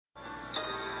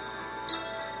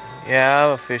Yeah,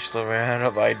 I've officially ran out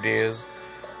of ideas.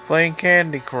 Playing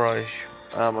Candy Crush.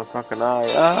 I'm a fucking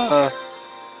eye.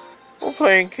 We're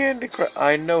playing Candy Crush.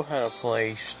 I know how to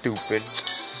play, stupid.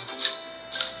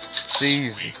 It's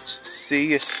easy.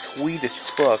 See, it's sweet as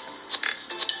fuck.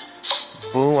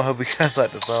 Boom, I hope you guys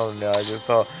like the song now. I just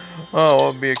thought, oh, I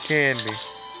want to be a candy.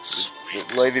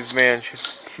 The ladies man should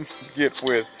get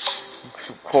with.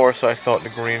 Of course, I thought the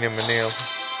green M&M.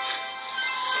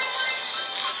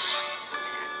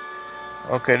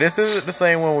 Okay, this isn't the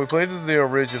same one we played. This is the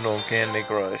original Candy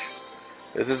Crush.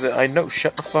 This is it. I know.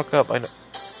 Shut the fuck up. I know.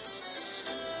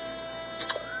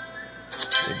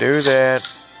 You do that.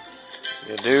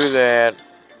 You do that.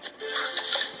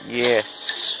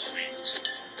 Yes.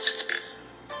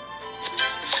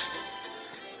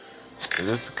 Is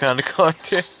this the kind of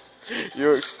content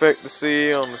you expect to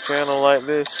see on the channel like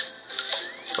this?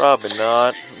 Probably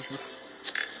not.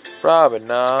 Probably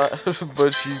not.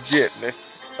 But you getting it.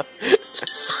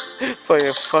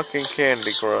 Playing fucking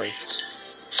Candy Crush.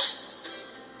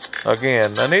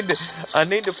 Again, I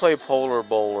need to play Polar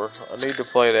Bowler. I need to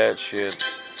play that shit.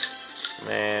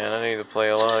 Man, I need to play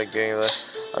a lot of games.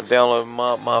 I'm downloading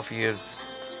Mafia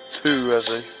 2 as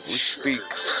we speak.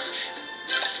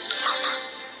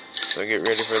 So get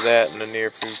ready for that in the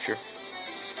near future.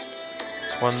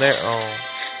 When they're on.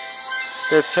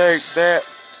 They'll take that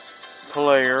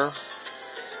player.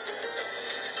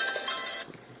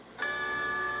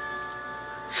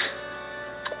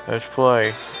 Let's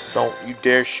play. Don't you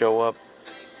dare show up.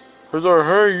 He's like,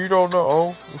 hey, you don't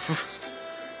know.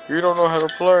 You don't know how to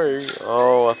play.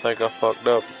 Oh, I think I fucked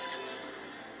up.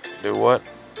 Do what?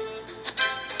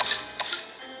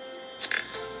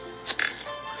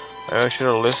 Maybe I should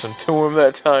have listened to him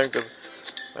that time, because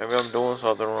maybe I'm doing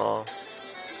something wrong.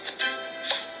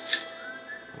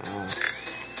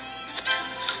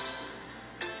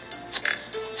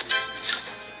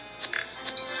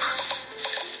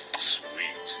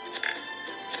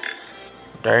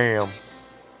 Damn.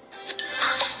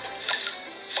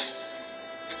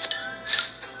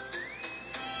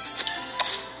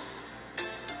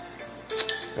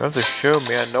 You have to show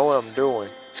me. I know what I'm doing.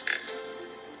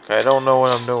 Okay, I don't know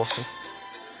what I'm doing.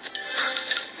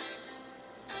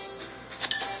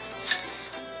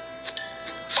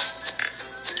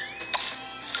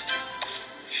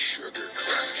 Sugar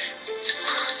Crush.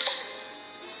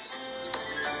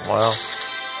 Well,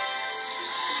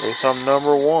 at least I'm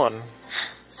number one.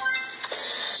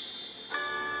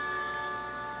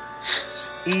 It's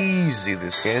easy,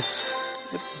 this game.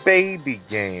 It's a baby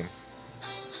game.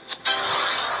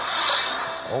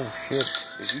 Oh shit,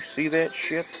 did you see that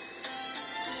shit?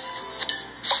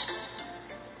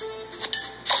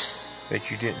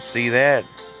 Bet you didn't see that.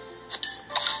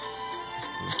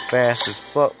 Fast as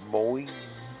fuck, boy.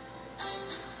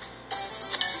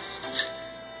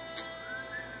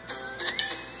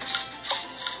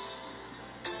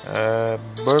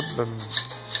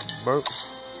 Burp.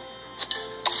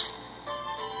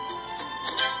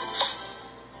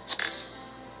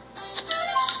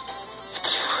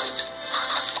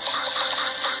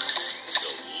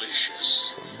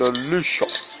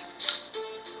 Delicious.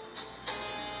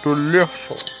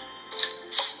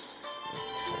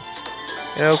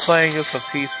 You know, playing just a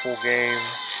peaceful game.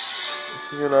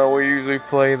 You know, we usually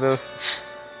play the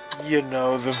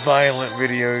violent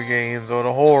video games or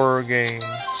the horror games.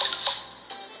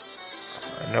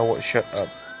 I know what. Shut up.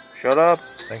 Shut up.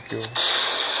 Thank you.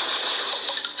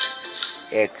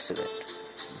 Excellent.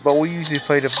 But we usually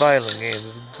play the violent games.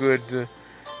 It's good to,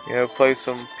 play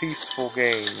some peaceful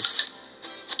games.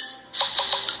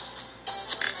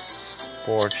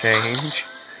 For a change.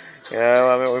 We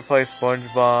play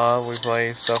SpongeBob, we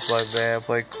play stuff like that,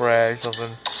 play Crash,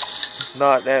 something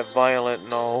not that violent,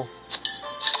 no.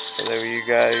 Some of you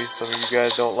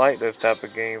guys don't like those type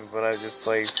of games, but I just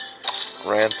play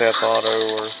Grand Theft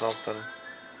Auto or something.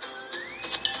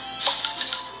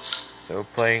 So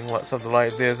playing something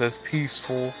like this that's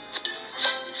peaceful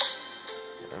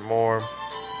and more,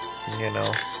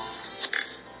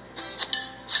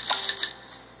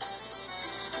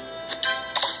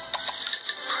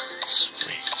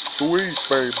 Sweet,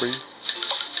 baby.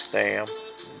 Damn.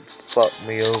 Fuck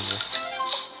me over.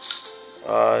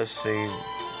 Let's see.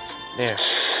 There.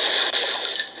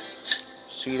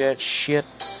 See that shit?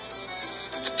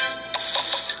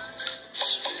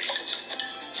 Sweet.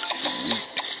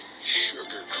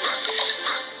 Sugar Crush.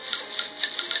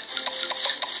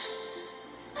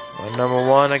 My number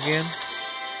one again?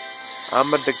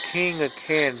 I'm the king of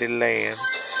Candyland.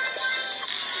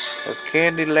 Has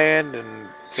Candyland and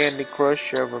Candy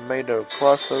Crush ever made a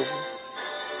crossover?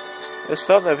 There's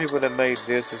some that people that made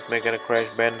this is making a Crash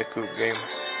Bandicoot game.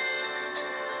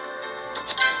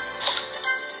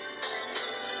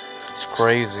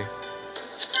 crazy.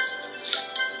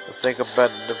 But think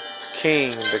about the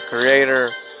king, the creator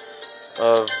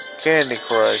of Candy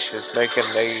Crush, is making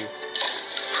a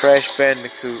Crash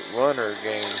Bandicoot runner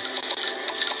game.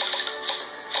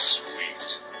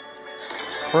 Sweet.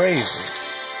 Crazy.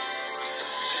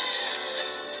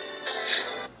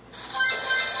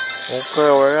 Okay,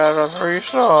 we got a 3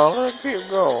 star. Let's keep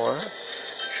going.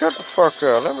 Shut the fuck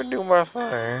up. Let me do my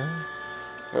thing.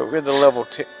 We'll get to level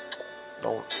 10.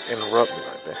 Don't interrupt me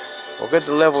like that. We'll get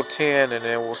to level 10 and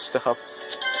then we'll stop.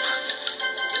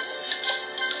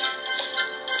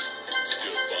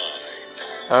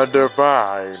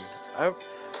 Divine. I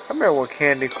remember when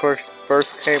Candy Crush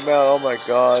first came out. Oh my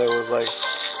god, it was like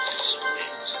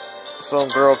some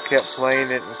girl kept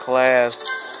playing it in class.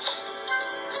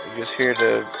 You just hear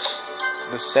the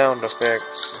sound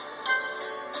effects.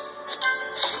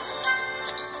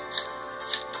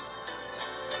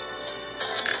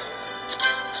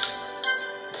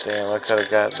 Damn, I could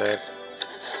have got that.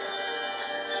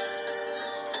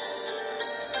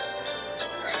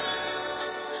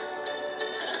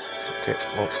 Okay,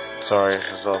 well, sorry,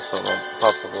 this is also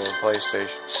popped up on the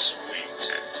PlayStation.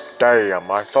 Damn,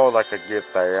 I thought I could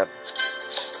get that.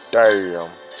 Damn.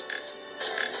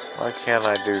 Why can't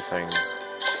I do things?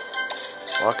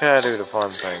 Why can't I do the fun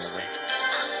things?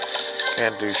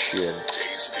 Can't do shit.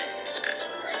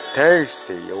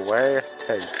 Tasty, your ass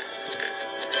tasty.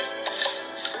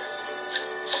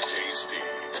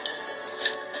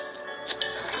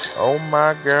 Oh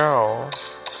my god.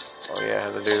 Oh yeah, I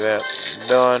have to do that.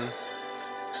 Done.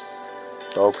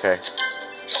 Okay.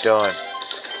 Done.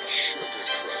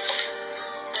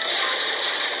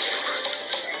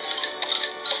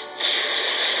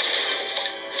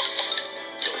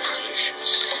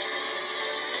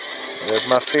 There's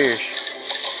my fish.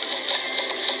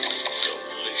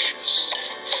 Delicious.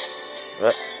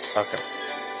 Okay.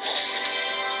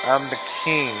 I'm the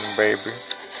king, baby.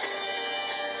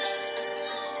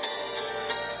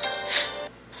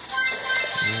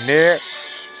 Next.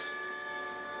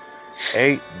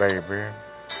 8, baby.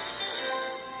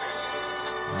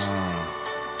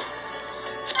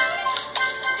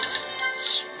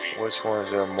 Which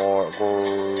ones are more? Go.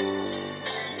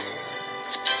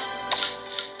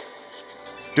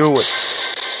 Do it.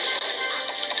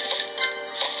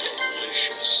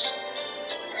 Delicious.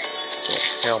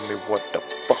 Don't tell me what to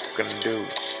fucking do.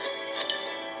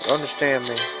 You understand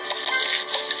me?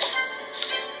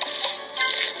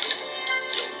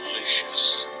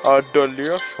 Delicious.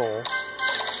 Delicious.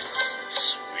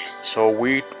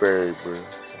 Sweet, baby.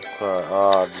 Okay.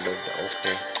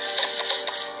 Okay.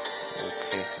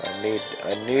 Okay.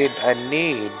 I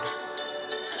need.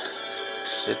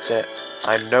 Sit that.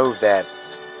 I know that.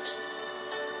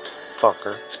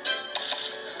 Fucker.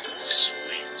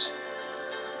 Sweet.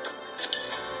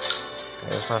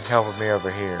 It's not helping me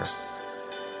over here.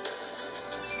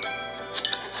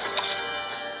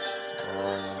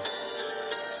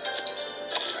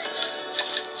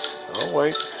 Oh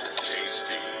wait.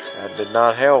 Tasty. That did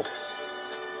not help.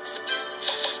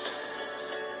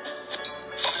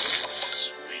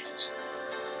 Sweet.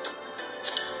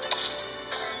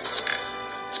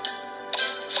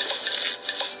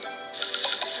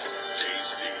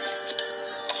 Tasty.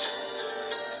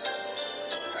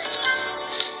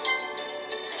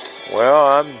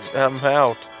 Well, I'm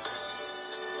out.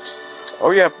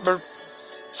 Oh yeah,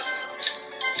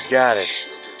 got it.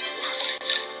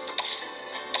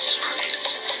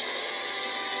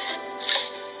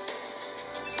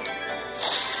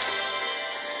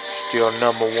 Still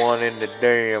 #1 in the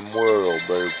damn world,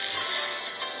 baby.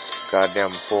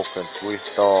 Goddamn fucking 3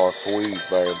 star sweet,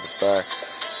 baby. Back.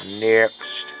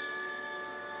 Next.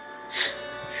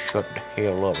 Shut the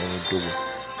hell up when we do it.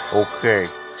 Okay.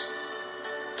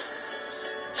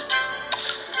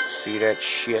 See that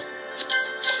shit?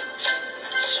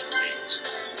 Sweet.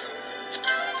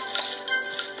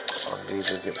 I'll need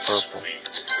to get purple. Sweet.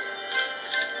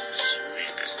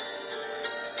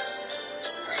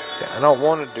 I don't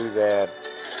want to do that.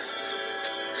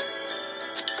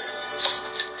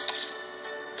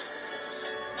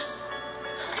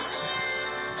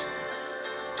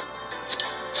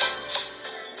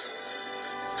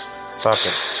 Fuck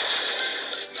it.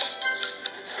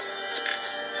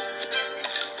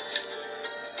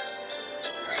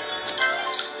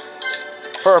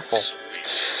 Purple.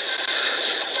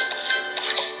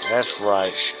 That's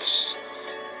right.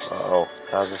 Uh-oh.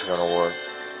 How's this gonna work?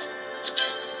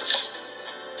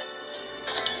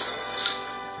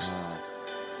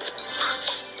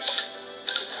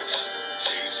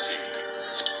 Tasty.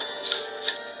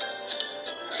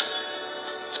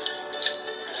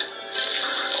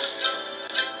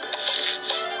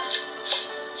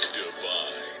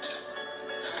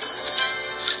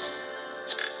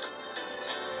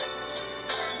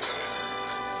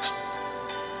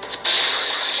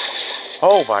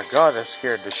 Oh my god, that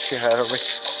scared the shit out of me.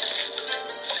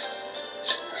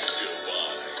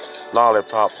 Divine.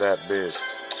 Lollipop that bitch.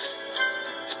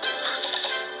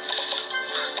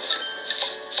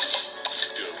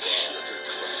 Divine.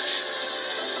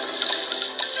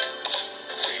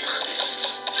 Tasty.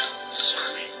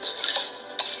 Sweet.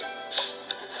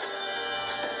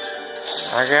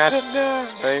 I got it done,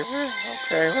 baby.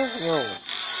 Okay, let's go.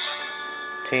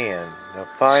 10. The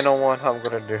final one I'm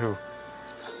gonna do.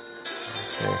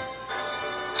 Okay.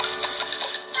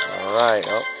 Alright.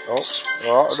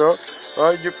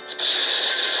 You.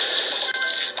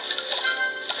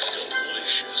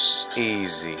 Delicious.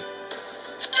 Easy.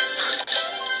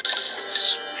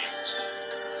 Sweet.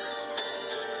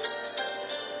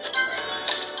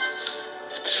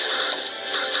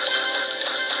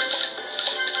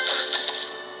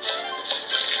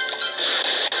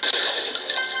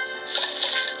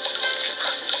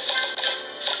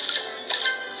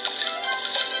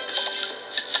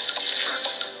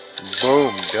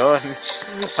 Boom, done.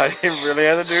 I didn't really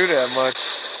have to do that much.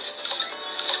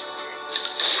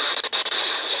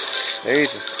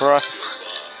 Jesus Christ.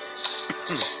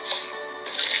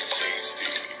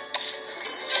 Tasty.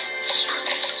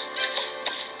 Sweet.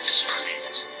 Sweet.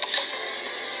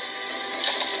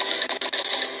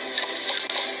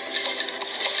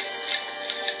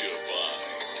 Divine.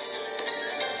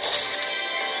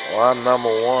 Well, I'm number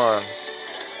 1.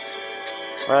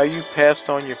 Well, you passed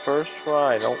on your first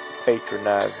try. Don't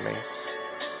patronize me.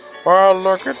 Wow,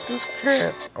 look at this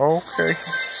cat. Okay.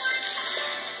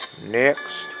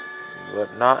 Next.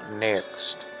 But not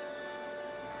next.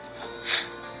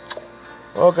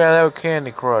 Okay, that was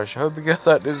Candy Crush. Hope you guys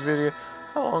liked this video.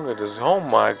 How long is this? Oh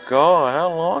my god, how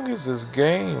long is this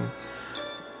game?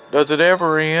 Does it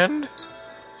ever end?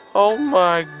 Oh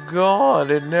my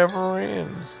god, it never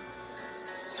ends.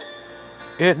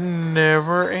 It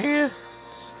never ends.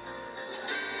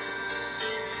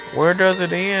 Where does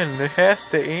it end? It has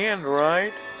to end,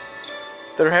 right?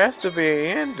 There has to be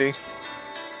an ending.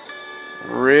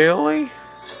 Really?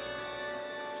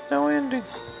 There's no ending.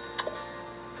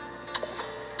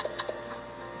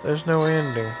 There's no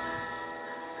ending.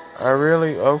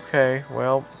 Okay,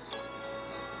 well...